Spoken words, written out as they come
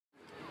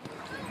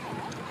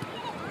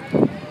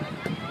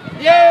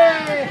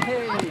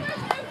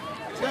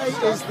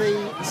is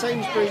the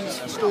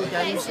Sainsbury's School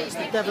Games. It's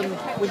the Devon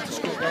Winter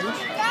School Games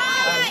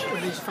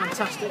with these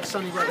fantastic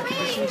sunny weather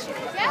conditions.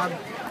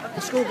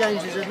 The School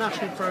Games is a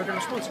national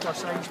programme sponsored by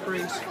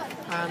Sainsbury's,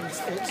 and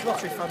it's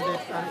lottery funded,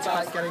 and it's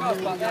about getting more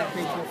young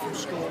people from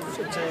schools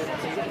into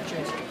the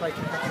opportunity to play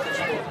competitive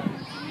sport.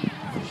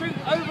 Shoot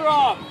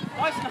overarm,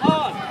 nice and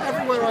hard.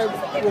 Everywhere I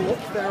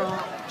walk there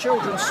are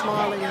children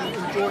smiling and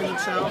enjoying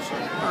themselves,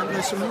 and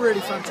there's some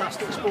really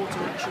fantastic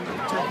sporting action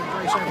taking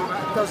place over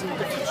about a dozen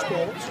different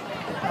sports,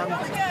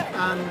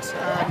 and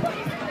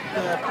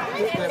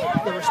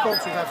the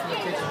response we've had from the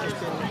kids has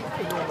just been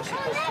enormously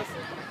positive.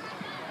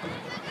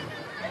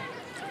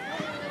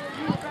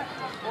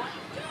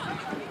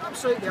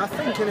 Absolutely, I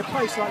think in a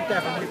place like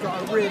Devon we've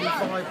got a really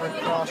vibrant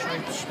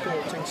grassroots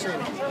sporting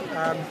scene.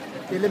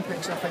 The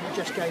Olympics, I think,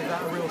 just gave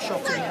that a real shot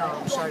in the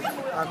arm, so it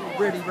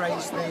really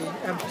raised the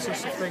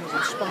emphasis of things,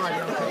 inspired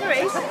young people to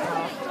take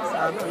part,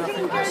 and I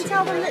think we're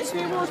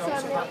seeing the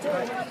results of that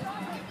today.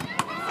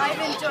 I've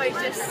enjoyed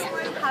just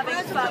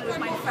having fun with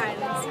my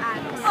friends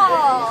and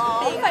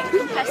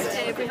being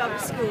competitive with other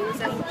schools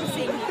and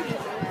seeing new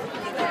people.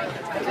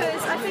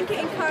 Because I think it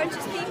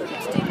encourages people to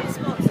do more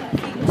sports in the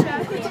future,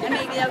 and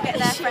maybe they'll get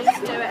their friends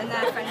to do it and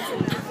their friends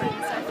and their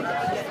friends, so I think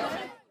it'll be good.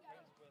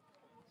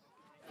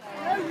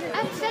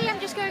 Today I'm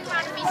just going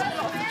around and meeting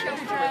lots of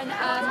children,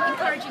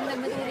 encouraging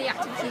them with all the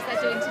activities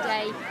they're doing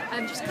today,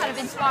 just kind of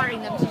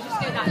inspiring them to just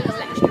go that little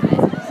extra bit.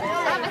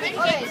 I think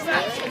it's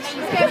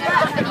amazing that there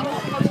are many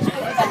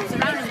multi-sport events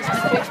around in this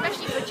country,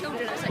 especially for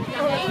children at such a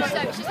young age, so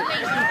it's just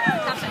amazing to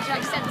have such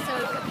a sense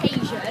of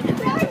occasion and to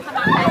come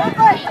out and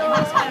play, and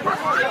that's kind of what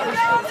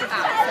it's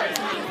about. So it's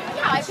amazing.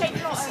 Yeah, I played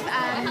a lot of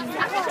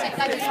athletics,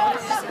 I did a lot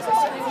of physics at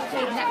school,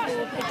 played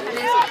netball, played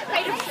tennis,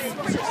 played a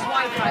pretty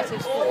wide variety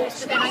of sports,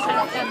 but then I kind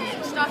of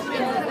started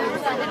in football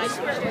and then I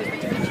switched over to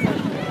beach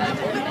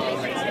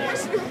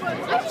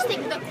I just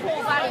think the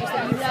core values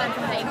that you learn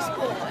from playing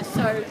sport are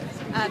so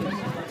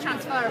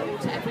transferable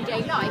to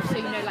everyday life, so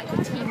you know, like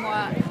the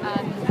teamwork,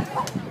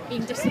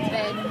 being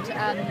disciplined,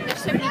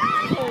 there's so many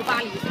core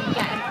values that you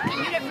get, and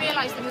you don't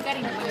realise that you're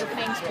getting them when you're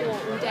playing sport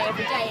all day,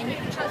 every day, and you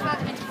can transfer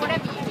them into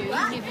whatever you do,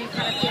 even if you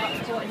kind of give up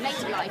sport in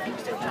later life, you can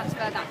still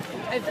transfer that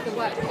over to the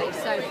workplace,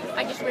 so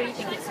I just really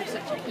think it's such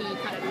a key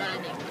kind of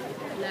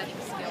learning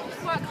skills.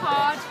 Work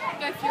hard,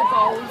 go for your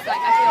goals.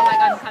 Like I feel like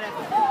I'm kind of,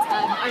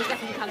 I was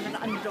definitely kind of an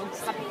underdog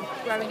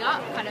growing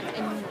up, kind of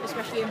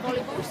especially in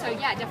volleyball. So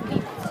yeah,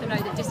 definitely to know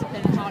that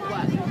discipline and hard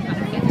work will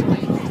kind of get to where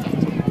you need to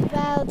get to.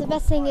 Well, the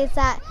best thing is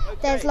that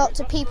there's lots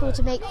of people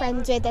to make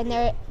friends with, and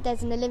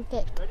there's an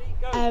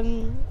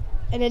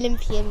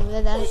Olympian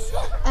with us.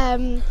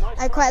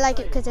 I quite like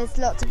it because there's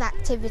lots of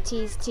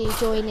activities to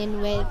join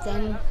in with,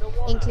 and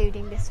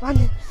including this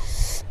one.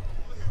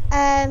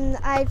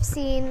 I've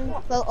seen,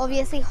 well,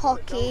 obviously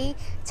hockey,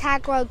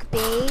 tag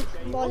rugby,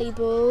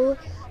 volleyball.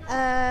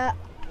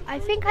 I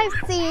think I've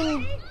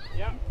seen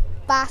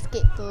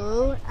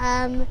basketball,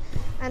 and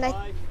I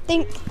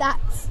think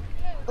that's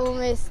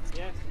almost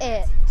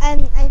it.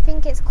 And I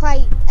think it's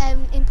quite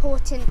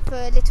important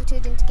for little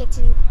children to get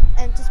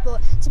into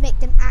sport, to make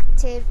them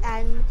active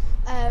and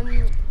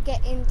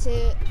get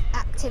into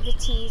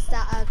activities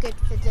that are good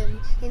for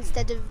them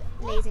instead of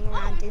lazing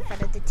around in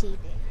front of the TV.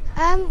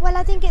 Well,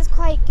 I think it's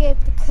quite good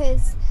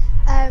because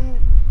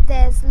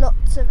there's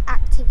lots of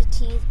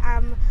activities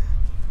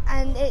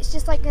and it's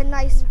just like a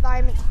nice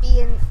environment to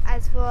be in,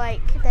 as for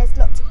like there's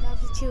lots of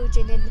other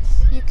children and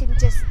you can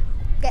just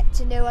get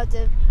to know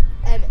other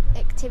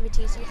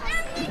activities you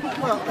have.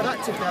 Well, at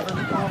Active Devon,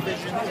 our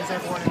vision is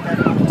everyone in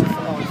Devon active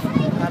for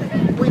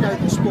life. We know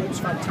that sport's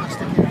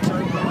fantastic in its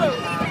own right,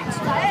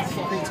 and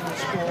competing in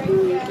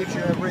sport gives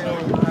you a real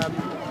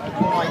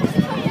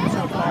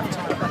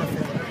lifetime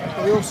benefit.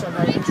 But we also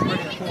know it's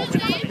really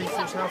important for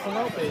people's health and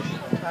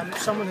well-being.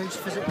 Someone who's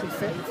physically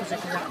fit and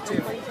physically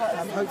active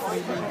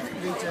hopefully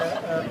leads a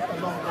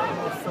longer,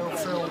 more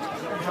fulfilled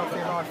and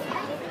healthier life.